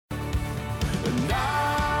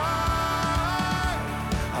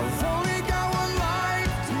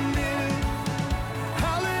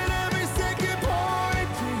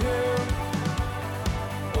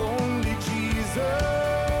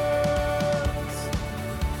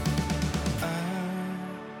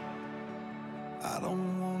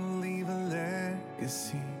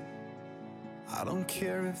legacy. I don't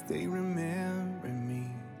care if they remember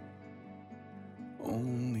me,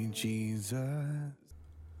 only Jesus.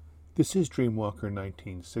 This is Dreamwalker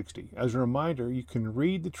 1960. As a reminder, you can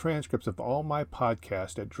read the transcripts of all my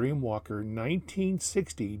podcasts at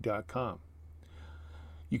dreamwalker1960.com.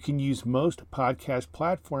 You can use most podcast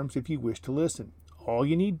platforms if you wish to listen. All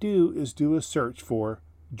you need to do is do a search for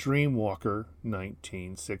Dreamwalker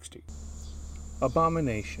 1960.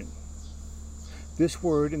 Abomination. This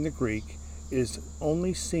word in the Greek is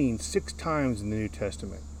only seen 6 times in the New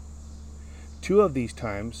Testament. 2 of these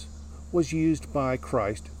times was used by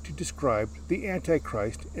Christ to describe the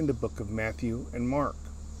Antichrist in the book of Matthew and Mark.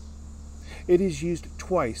 It is used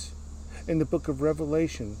twice in the book of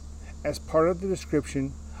Revelation as part of the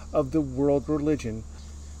description of the world religion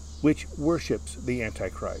which worships the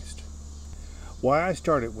Antichrist. Why I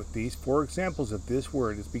started with these 4 examples of this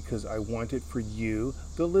word is because I wanted for you,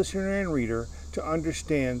 the listener and reader, to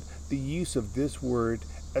understand the use of this word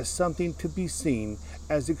as something to be seen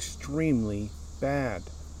as extremely bad.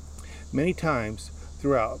 Many times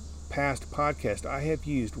throughout past podcasts, I have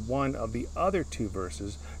used one of the other 2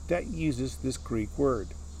 verses that uses this Greek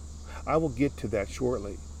word. I will get to that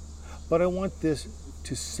shortly, but I want this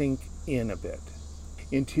to sink in a bit.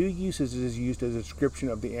 In 2 uses, it is used as a description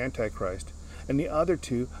of the Antichrist, and the other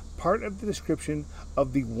 2, part of the description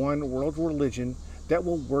of the one world religion that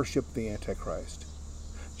will worship the Antichrist.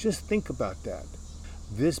 Just think about that.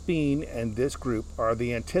 This being and this group are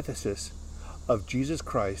the antithesis of Jesus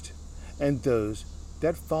Christ and those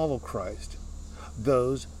that follow Christ,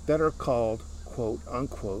 those that are called,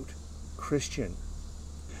 quote-unquote, Christian.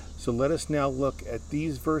 So let us now look at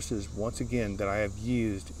these verses once again that I have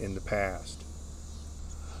used in the past.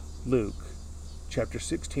 Luke, chapter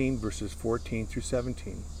 16, verses 14 through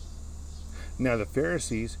 17. Now the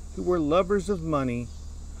Pharisees, who were lovers of money,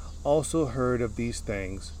 also heard of these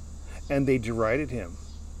things, and they derided him.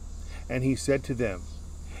 And he said to them,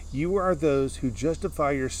 You are those who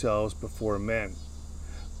justify yourselves before men,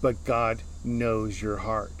 but God knows your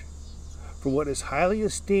heart. For what is highly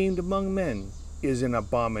esteemed among men is an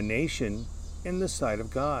abomination in the sight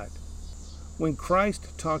of God. When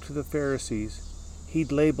Christ talked to the Pharisees, he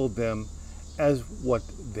labeled them as what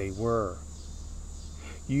they were.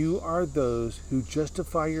 You are those who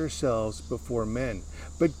justify yourselves before men,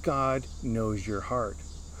 but God knows your heart.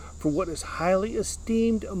 For what is highly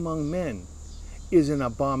esteemed among men is an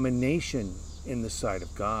abomination in the sight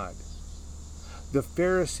of God. The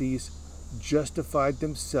Pharisees justified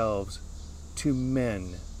themselves to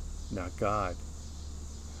men, not God.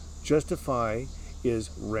 Justify is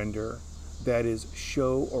render, that is,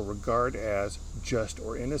 show or regard as just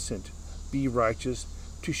or innocent. Be righteous,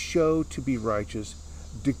 to show to be righteous,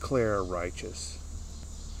 declare righteous.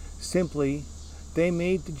 Simply, they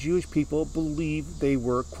made the Jewish people believe they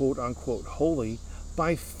were quote-unquote holy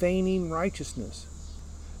by feigning righteousness.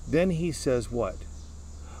 Then he says what?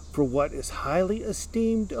 For what is highly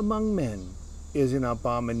esteemed among men is an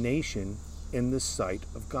abomination in the sight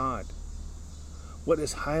of God. What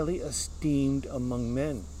is highly esteemed among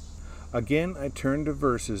men? Again, I turn to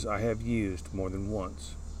verses I have used more than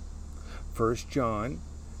once. 1 John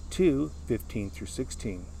 2, 15 through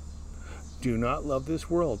 16. Do not love this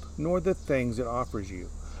world, nor the things it offers you.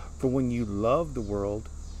 For when you love the world,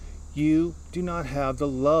 you do not have the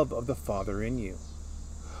love of the Father in you.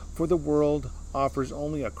 For the world offers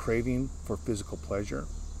only a craving for physical pleasure,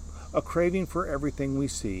 a craving for everything we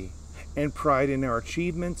see, and pride in our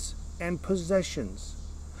achievements and possessions.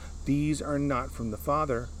 These are not from the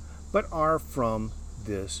Father, but are from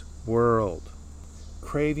this world.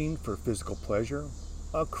 Craving for physical pleasure,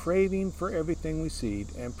 a craving for everything we see,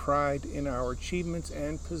 and pride in our achievements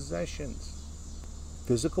and possessions.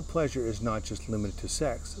 Physical pleasure is not just limited to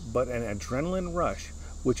sex, but an adrenaline rush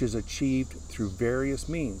which is achieved through various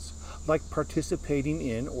means, like participating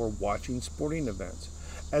in or watching sporting events,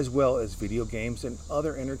 as well as video games and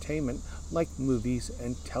other entertainment like movies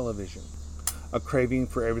and television. A craving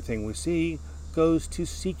for everything we see goes to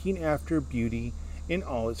seeking after beauty in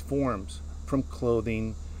all its forms, from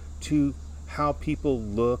clothing to how people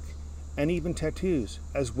look, and even tattoos,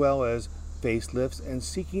 as well as facelifts and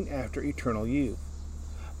seeking after eternal youth.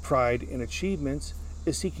 Pride in achievements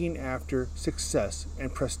is seeking after success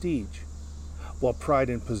and prestige, while pride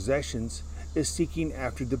in possessions is seeking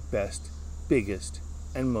after the best, biggest,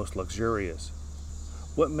 and most luxurious.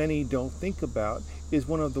 What many don't think about is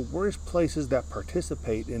one of the worst places that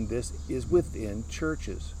participate in this is within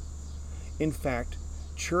churches. In fact,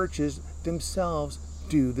 churches themselves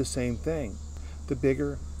do the same thing. The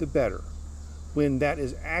bigger, the better, when that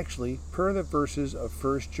is actually, per the verses of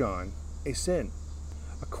 1 John, a sin.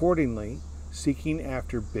 Accordingly, seeking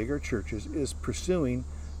after bigger churches is pursuing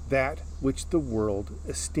that which the world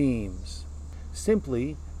esteems.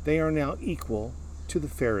 Simply, they are now equal to the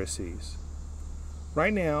Pharisees.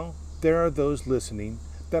 Right now, there are those listening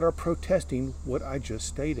that are protesting what I just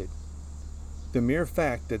stated. The mere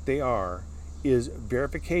fact that they are is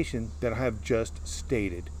verification that I have just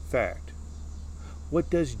stated fact. What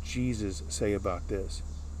does Jesus say about this?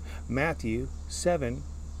 Matthew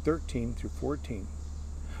 7:13 through 14.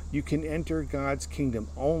 You can enter God's kingdom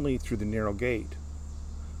only through the narrow gate.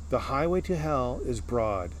 The highway to hell is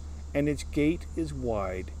broad, and its gate is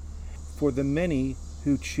wide for the many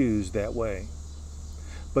who choose that way.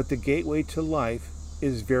 But the gateway to life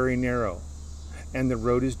is very narrow, and the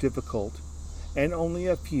road is difficult, and only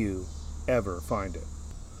a few ever find it.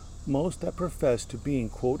 Most that profess to being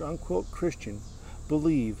quote-unquote Christian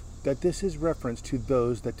believe that this is reference to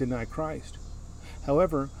those that deny Christ.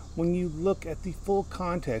 However, when you look at the full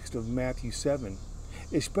context of Matthew 7,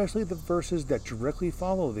 especially the verses that directly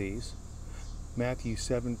follow these, Matthew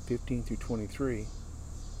 7:15 through 23,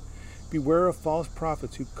 beware of false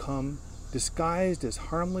prophets who come disguised as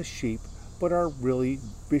harmless sheep but are really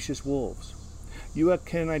vicious wolves. You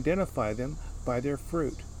can identify them by their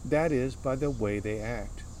fruit, that is, by the way they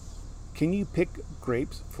act. Can you pick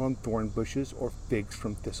grapes from thorn bushes or figs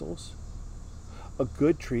from thistles? A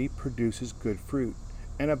good tree produces good fruit,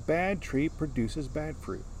 and a bad tree produces bad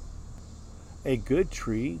fruit. A good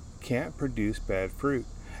tree can't produce bad fruit,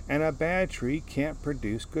 and a bad tree can't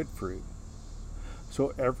produce good fruit.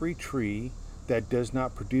 So every tree that does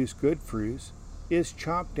not produce good fruits is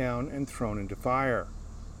chopped down and thrown into fire.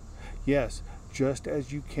 Yes, just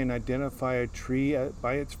as you can identify a tree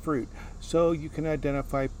by its fruit, so you can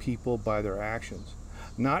identify people by their actions.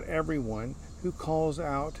 Not everyone who calls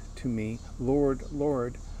out to me, Lord,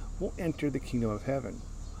 Lord, will enter the kingdom of heaven.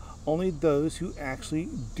 Only those who actually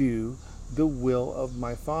do the will of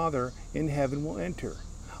my Father in heaven will enter.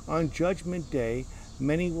 On Judgment Day,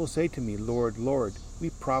 many will say to me, Lord, Lord, we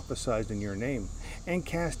prophesied in your name, and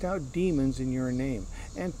cast out demons in your name,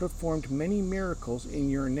 and performed many miracles in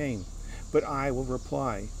your name. But I will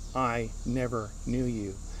reply, I never knew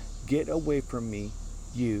you. Get away from me,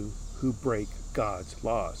 you who break God's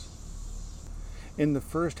laws. In the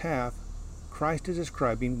first half, Christ is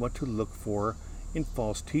describing what to look for in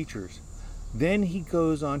false teachers. Then he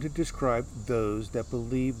goes on to describe those that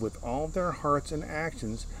believe with all their hearts and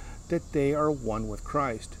actions that they are one with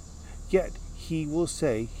Christ. Yet he will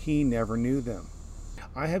say he never knew them.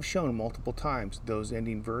 I have shown multiple times those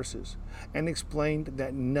ending verses and explained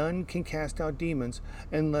that none can cast out demons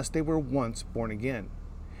unless they were once born again.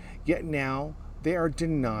 Yet now they are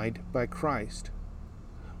denied by Christ.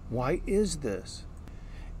 Why is this?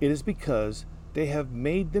 It is because they have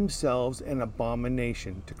made themselves an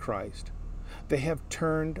abomination to Christ. They have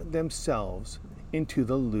turned themselves into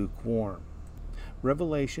the lukewarm.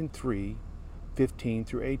 Revelation 3:15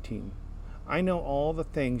 through 18. I know all the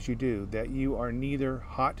things you do, that you are neither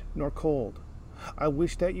hot nor cold. I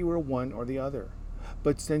wish that you were one or the other.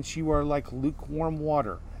 But since you are like lukewarm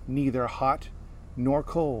water, neither hot nor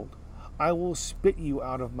cold, I will spit you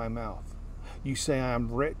out of my mouth. You say I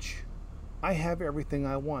am rich. I have everything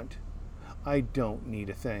I want. I don't need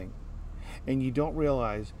a thing. And you don't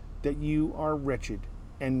realize that you are wretched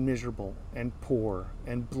and miserable and poor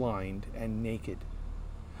and blind and naked.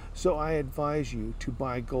 So I advise you to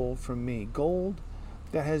buy gold from me, gold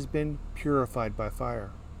that has been purified by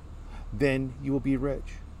fire. Then you will be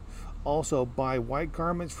rich. Also buy white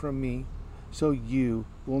garments from me, so you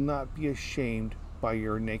will not be ashamed by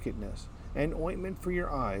your nakedness, and ointment for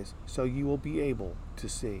your eyes, so you will be able to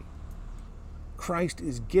see. Christ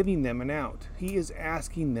is giving them an out. He is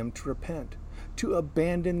asking them to repent, to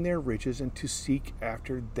abandon their riches, and to seek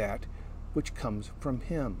after that which comes from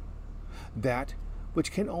him. That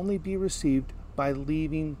which can only be received by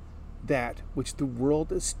leaving that which the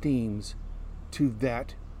world esteems to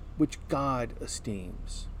that which God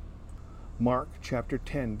esteems. Mark chapter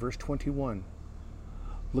 10, verse 21.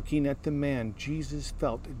 Looking at the man, Jesus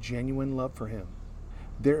felt genuine love for him.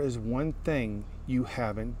 There is one thing you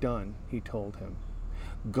haven't done, he told him.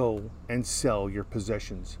 Go and sell your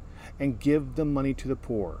possessions and give the money to the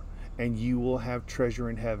poor, and you will have treasure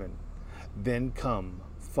in heaven. Then come,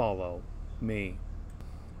 follow me.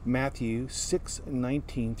 Matthew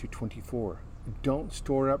 6:19 through 24. Don't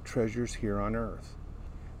store up treasures here on earth,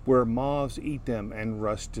 where moths eat them and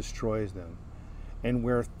rust destroys them, and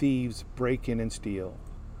where thieves break in and steal.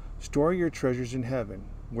 Store your treasures in heaven,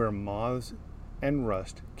 where moths and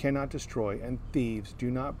rust cannot destroy, and thieves do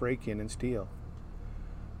not break in and steal.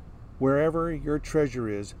 Wherever your treasure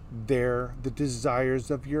is, there the desires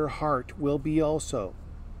of your heart will be also.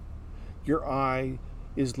 Your eye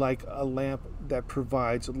is like a lamp that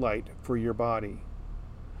provides light for your body.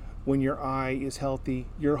 When your eye is healthy,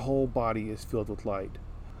 your whole body is filled with light.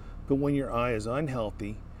 But when your eye is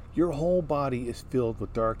unhealthy, your whole body is filled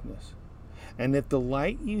with darkness. And if the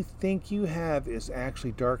light you think you have is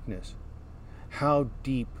actually darkness, how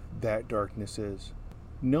deep that darkness is.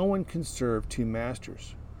 No one can serve two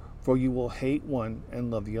masters, for you will hate one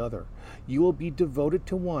and love the other. You will be devoted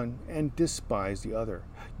to one and despise the other.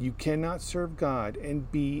 You cannot serve God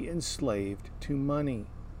and be enslaved to money.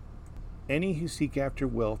 Any who seek after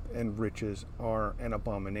wealth and riches are an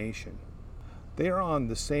abomination. They are on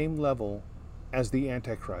the same level as the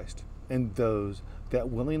Antichrist and those that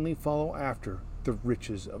willingly follow after the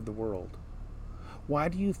riches of the world. Why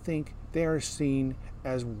do you think they are seen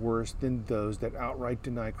as worse than those that outright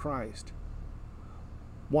deny Christ?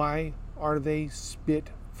 Why are they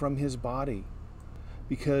spit from his body?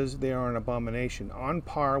 Because they are an abomination, on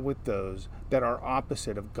par with those that are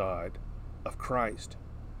opposite of God, of Christ.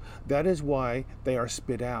 That is why they are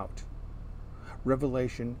spit out.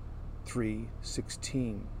 Revelation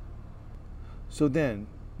 3:16. So then,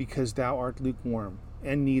 because thou art lukewarm,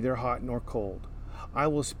 and neither hot nor cold, I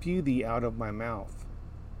will spew thee out of my mouth.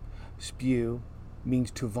 Spew means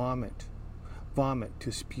to vomit. Vomit,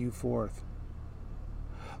 to spew forth.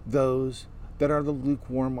 Those that are the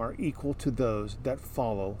lukewarm are equal to those that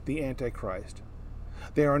follow the Antichrist.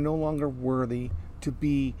 They are no longer worthy to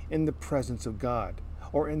be in the presence of God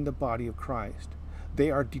or in the body of Christ. They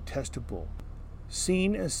are detestable,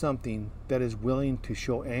 seen as something that is willing to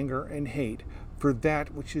show anger and hate for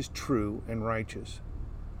that which is true and righteous.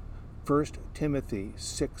 1 Timothy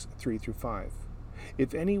 6:3-5.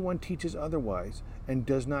 If anyone teaches otherwise and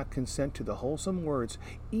does not consent to the wholesome words,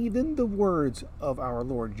 even the words of our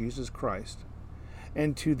Lord Jesus Christ,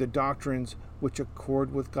 and to the doctrines which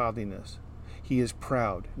accord with godliness, he is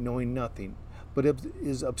proud, knowing nothing, but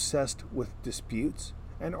is obsessed with disputes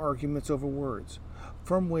and arguments over words,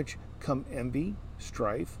 from which come envy,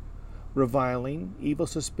 strife, reviling, evil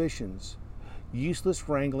suspicions, useless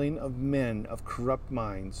wrangling of men of corrupt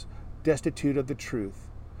minds, destitute of the truth,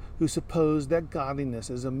 who suppose that godliness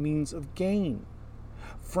is a means of gain.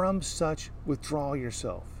 From such withdraw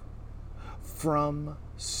yourself. From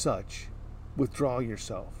such withdraw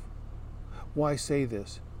yourself. Why say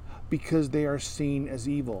this? Because they are seen as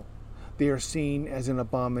evil. They are seen as an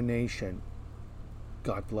abomination.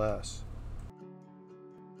 God bless.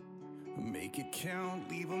 Make it count,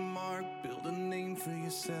 leave a mark, build a name for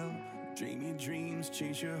yourself. Dream your dreams,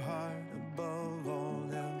 chase your heart above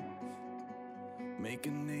all else. Make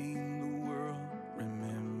a name the world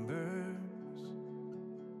remembers.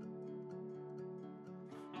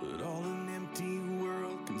 But all an empty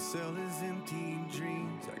world can sell is empty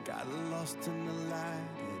dreams. I got lost in the light,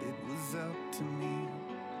 and it was up to me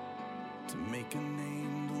to make a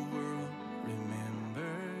name the world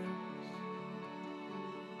remembers.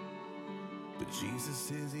 But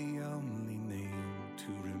Jesus is the only name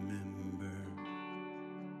to remember.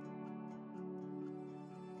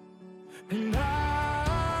 And I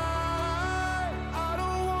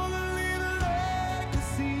don't want to leave a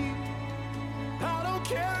legacy. I don't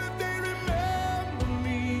care if they remember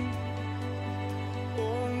me.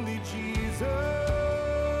 Only Jesus.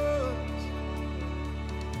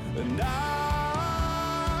 And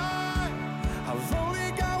I've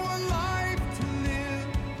only got one life to live.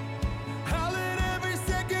 I'll let every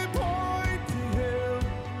second point to Him.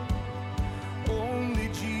 Only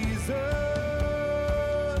Jesus.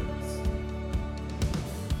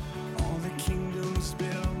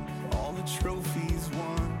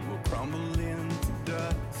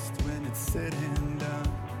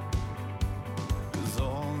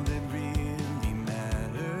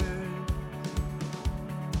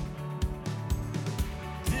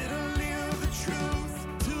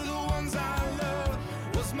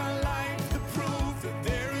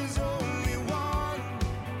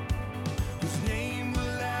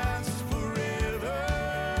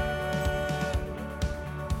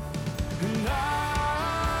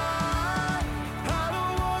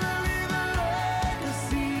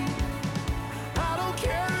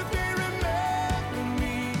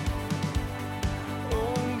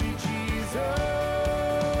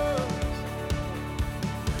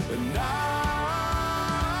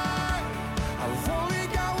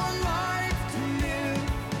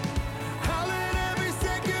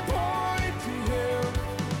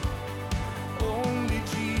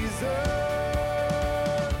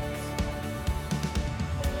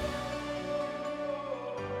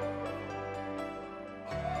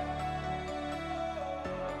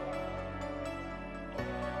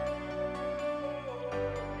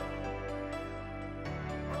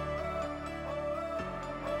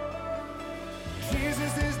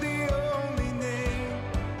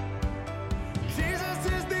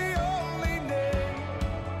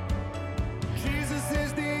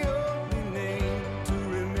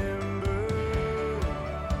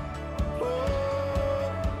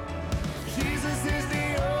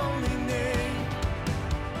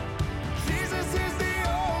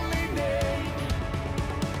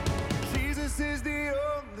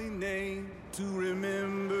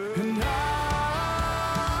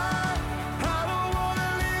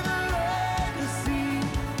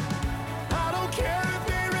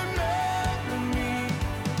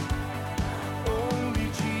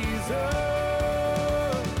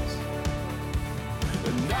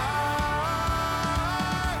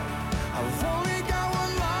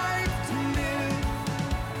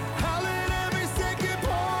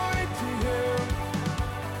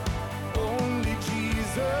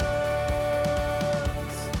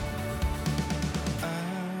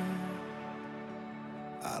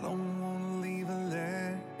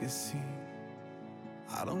 legacy.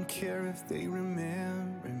 I don't care if they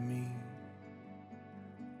remember me,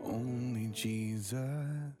 only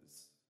Jesus.